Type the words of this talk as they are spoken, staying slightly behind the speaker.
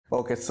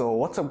Okay, so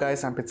what's up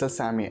guys, I'm Pixel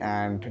Sammy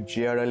and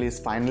GRL is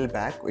finally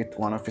back with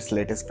one of his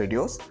latest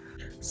videos.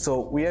 So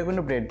we are going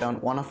to break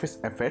down one of his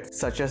effects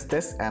such as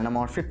this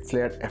anamorphic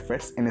flare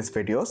effects in his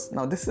videos.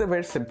 Now this is a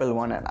very simple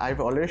one and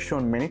I've already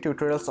shown many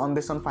tutorials on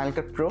this on Final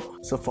Cut Pro.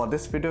 So for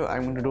this video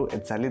I'm going to do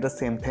exactly the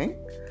same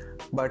thing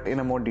but in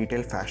a more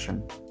detailed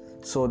fashion.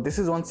 So this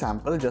is one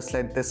sample just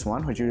like this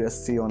one which you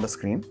just see on the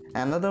screen.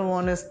 Another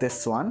one is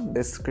this one,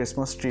 this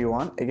Christmas tree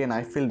one. Again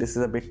I feel this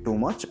is a bit too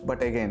much,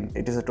 but again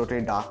it is a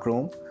totally dark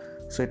room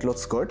so it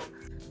looks good.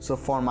 So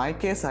for my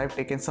case I've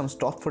taken some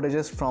stock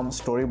footages from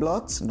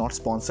Storyblogs, not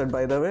sponsored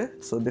by the way.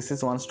 So this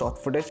is one stock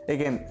footage.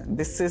 Again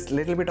this is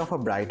little bit of a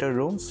brighter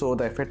room so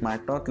the effect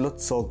might not look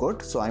so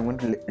good, so I'm going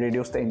to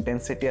reduce the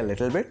intensity a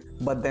little bit.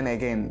 But then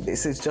again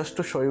this is just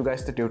to show you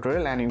guys the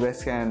tutorial and you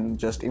guys can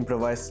just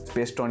improvise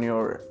based on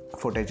your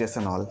footages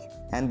and all.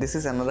 And this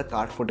is another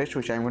card footage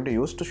which I'm going to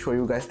use to show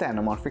you guys the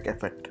anamorphic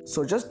effect.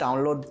 So just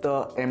download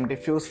the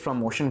Diffused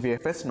from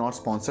motionVFX, not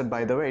sponsored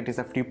by the way. It is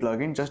a free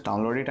plugin. Just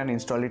download it and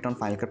install it on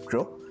Final Cut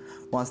Pro.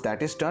 Once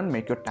that is done,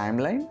 make your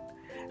timeline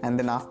and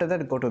then after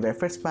that go to the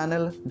effects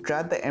panel,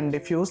 drag the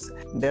Diffused.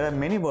 There are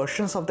many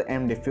versions of the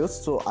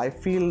Diffused, so I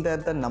feel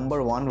that the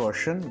number 1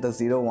 version, the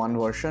 01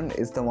 version,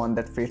 is the one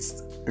that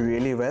fits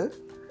really well.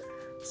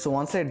 So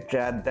once I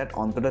drag that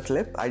onto the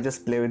clip, I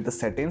just play with the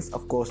settings,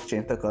 of course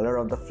change the color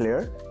of the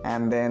flare,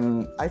 and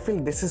then I feel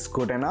this is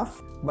good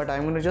enough. But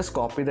I'm going to just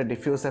copy the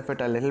diffuse effect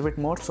a little bit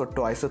more, so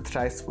twice or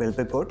thrice will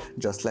be good,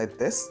 just like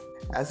this.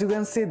 As you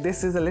can see,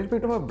 this is a little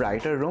bit of a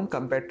brighter room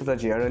compared to the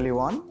GRL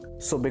one.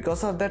 So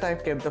because of that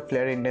I've kept the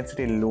flare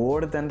intensity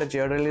lower than the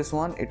GRL's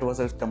one. It was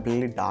a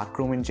completely dark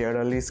room in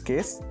GRL's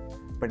case,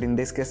 but in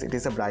this case it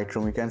is a bright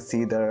room. You can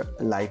see the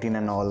lighting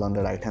and all on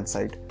the right hand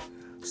side.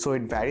 So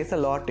it varies a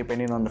lot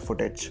depending on the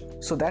footage.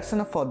 So that's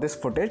enough for this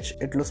footage.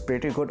 It looks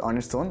pretty good on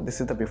its own. This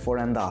is the before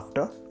and the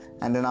after.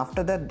 And then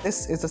after that,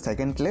 this is the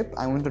second clip.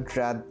 I'm going to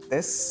drag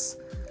this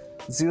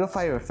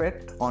 05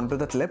 effect onto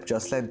the clip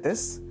just like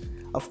this.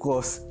 Of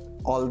course,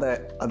 all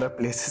the other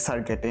places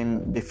are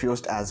getting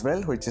diffused as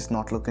well, which is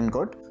not looking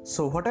good.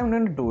 So what I'm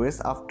going to do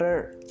is,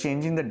 after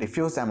changing the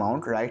diffuse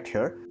amount right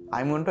here,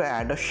 I'm going to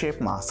add a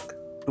shape mask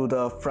to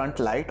the front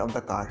light of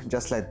the car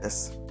just like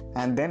this.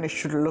 And then it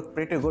should look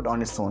pretty good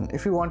on its own.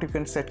 If you want, you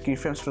can set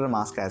keyframes to the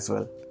mask as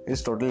well.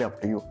 It's totally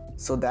up to you.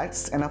 So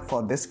that's enough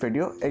for this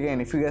video.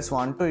 Again, if you guys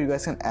want to, you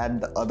guys can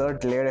add the other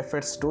glare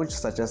effects too,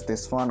 such as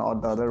this one or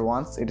the other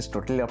ones. It is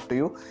totally up to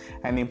you,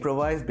 and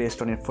improvise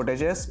based on your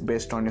footages,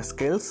 based on your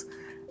skills,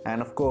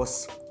 and of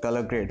course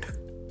color grade.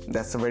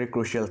 That's a very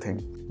crucial thing.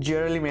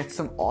 GRL made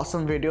some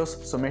awesome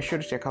videos, so make sure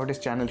to check out his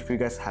channel if you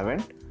guys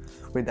haven't.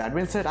 With that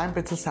being said, I'm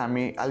Pixel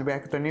Sammy. I'll be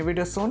back with a new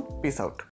video soon. Peace out.